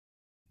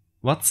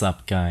What's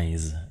up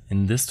guys,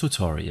 in this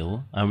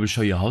tutorial I will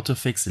show you how to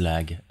fix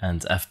lag and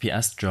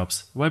FPS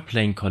drops while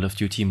playing Call of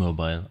Duty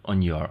Mobile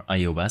on your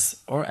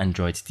iOS or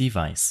Android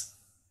device.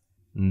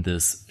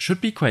 This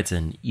should be quite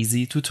an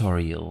easy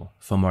tutorial.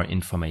 For more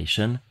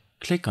information,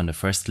 click on the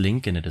first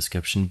link in the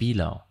description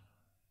below.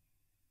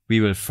 We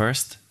will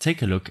first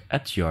take a look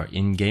at your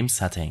in-game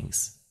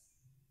settings.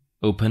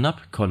 Open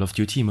up Call of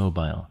Duty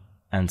Mobile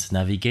and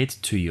navigate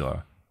to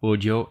your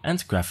Audio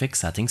and Graphics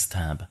Settings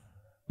tab,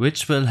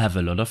 which will have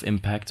a lot of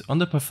impact on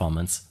the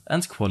performance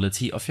and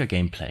quality of your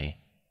gameplay.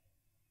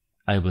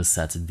 I will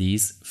set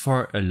these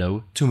for a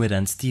low to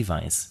mid-end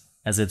device,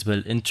 as it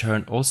will in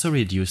turn also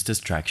reduce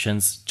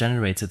distractions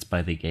generated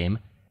by the game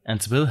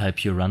and will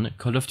help you run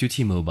Call of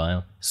Duty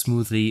Mobile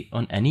smoothly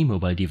on any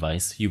mobile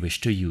device you wish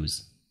to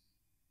use.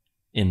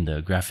 In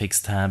the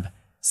Graphics tab,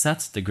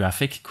 set the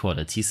graphic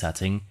quality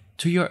setting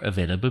to your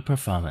available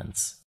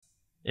performance.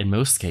 In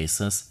most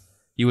cases,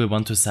 you will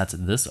want to set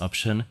this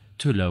option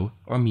to low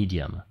or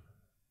medium.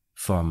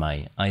 For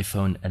my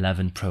iPhone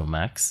 11 Pro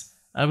Max,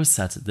 I will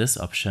set this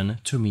option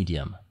to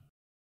medium.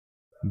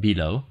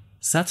 Below,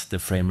 set the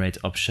frame rate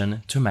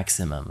option to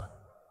maximum.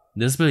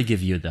 This will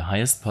give you the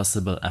highest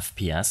possible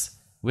FPS,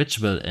 which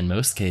will in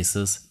most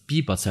cases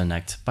be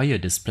bottlenecked by your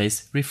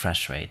display's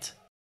refresh rate.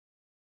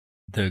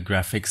 The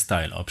graphic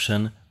style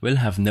option will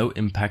have no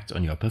impact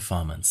on your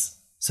performance,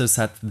 so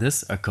set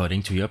this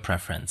according to your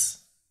preference.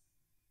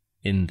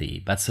 In the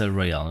Battle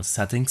Royale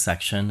settings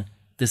section,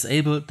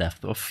 disable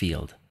depth of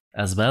field,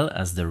 as well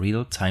as the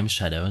real-time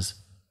shadows,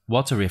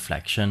 water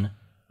reflection,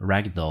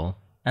 ragdoll,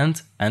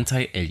 and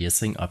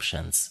anti-aliasing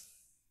options.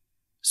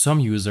 Some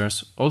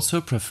users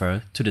also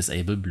prefer to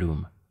disable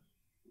bloom.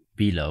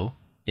 Below,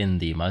 in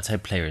the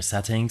multiplayer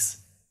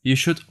settings, you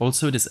should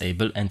also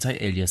disable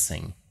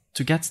anti-aliasing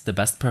to get the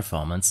best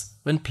performance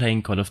when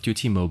playing Call of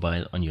Duty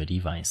Mobile on your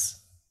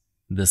device.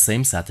 The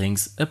same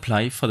settings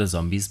apply for the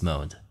Zombies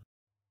mode.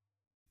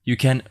 You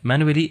can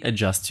manually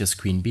adjust your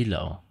screen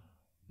below.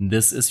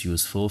 This is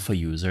useful for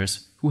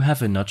users who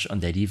have a notch on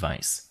their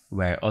device,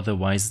 where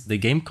otherwise the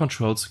game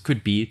controls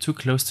could be too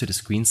close to the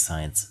screen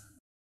sides.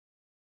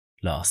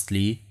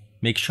 Lastly,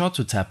 make sure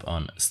to tap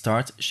on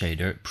Start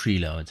Shader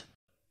Preload.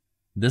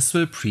 This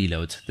will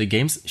preload the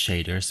game's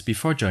shaders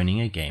before joining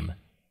a game,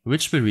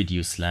 which will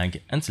reduce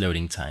lag and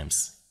loading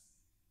times.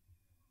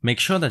 Make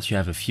sure that you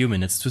have a few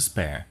minutes to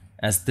spare,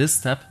 as this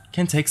step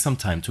can take some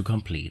time to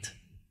complete.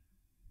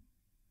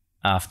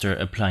 After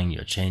applying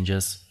your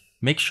changes,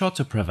 make sure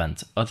to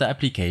prevent other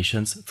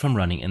applications from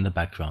running in the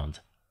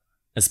background,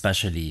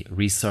 especially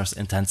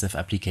resource-intensive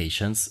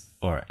applications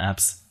or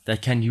apps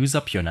that can use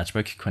up your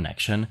network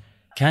connection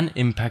can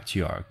impact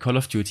your Call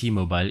of Duty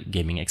mobile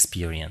gaming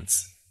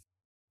experience.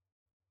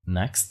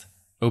 Next,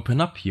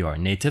 open up your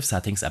native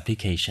settings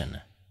application.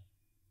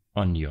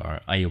 On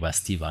your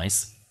iOS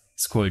device,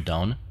 scroll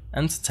down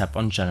and tap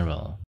on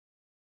General.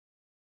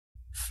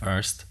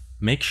 First,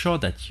 make sure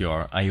that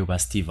your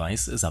iOS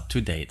device is up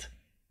to date.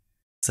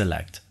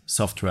 Select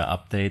Software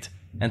Update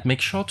and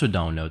make sure to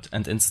download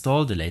and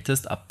install the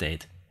latest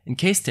update in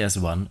case there's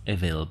one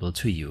available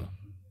to you.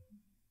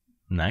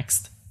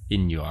 Next,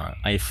 in your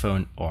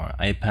iPhone or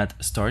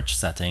iPad storage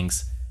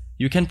settings,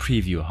 you can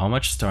preview how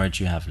much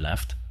storage you have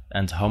left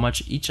and how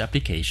much each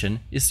application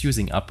is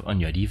using up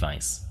on your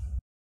device.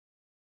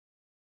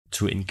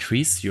 To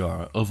increase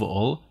your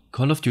overall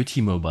Call of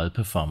Duty Mobile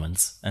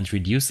performance and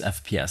reduce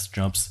FPS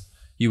drops,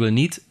 you will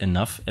need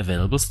enough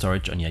available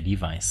storage on your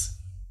device.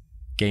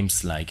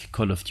 Games like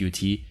Call of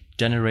Duty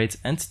generate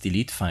and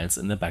delete files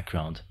in the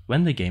background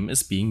when the game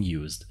is being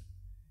used.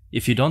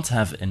 If you don't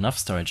have enough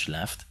storage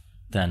left,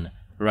 then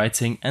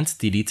writing and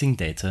deleting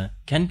data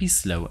can be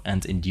slow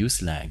and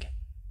induce lag.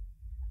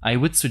 I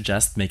would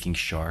suggest making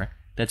sure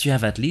that you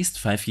have at least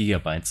 5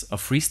 GB of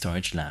free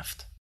storage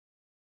left.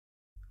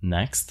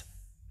 Next,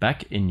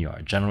 back in your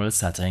general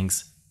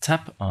settings,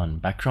 tap on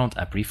Background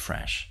App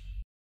Refresh.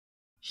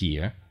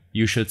 Here,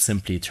 you should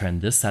simply turn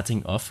this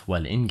setting off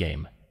while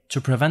in-game to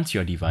prevent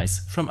your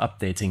device from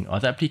updating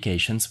other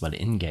applications while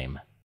in-game.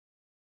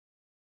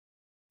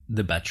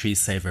 The battery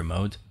saver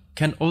mode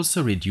can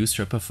also reduce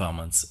your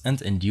performance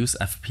and induce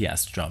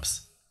FPS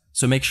drops,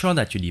 so make sure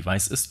that your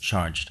device is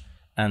charged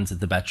and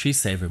the battery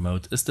saver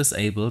mode is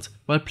disabled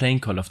while playing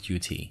Call of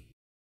Duty.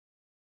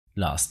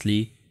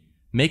 Lastly,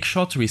 make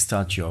sure to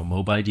restart your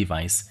mobile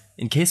device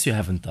in case you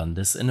haven't done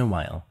this in a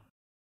while.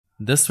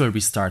 This will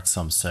restart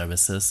some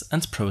services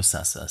and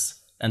processes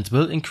and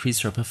will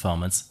increase your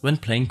performance when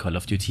playing Call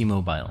of Duty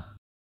Mobile.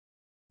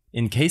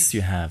 In case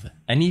you have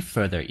any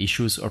further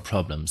issues or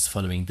problems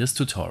following this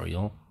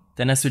tutorial,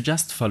 then I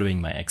suggest following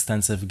my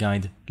extensive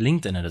guide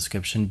linked in the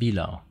description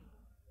below.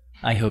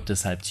 I hope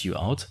this helped you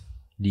out.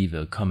 Leave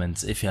a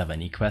comment if you have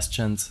any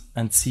questions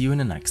and see you in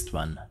the next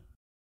one.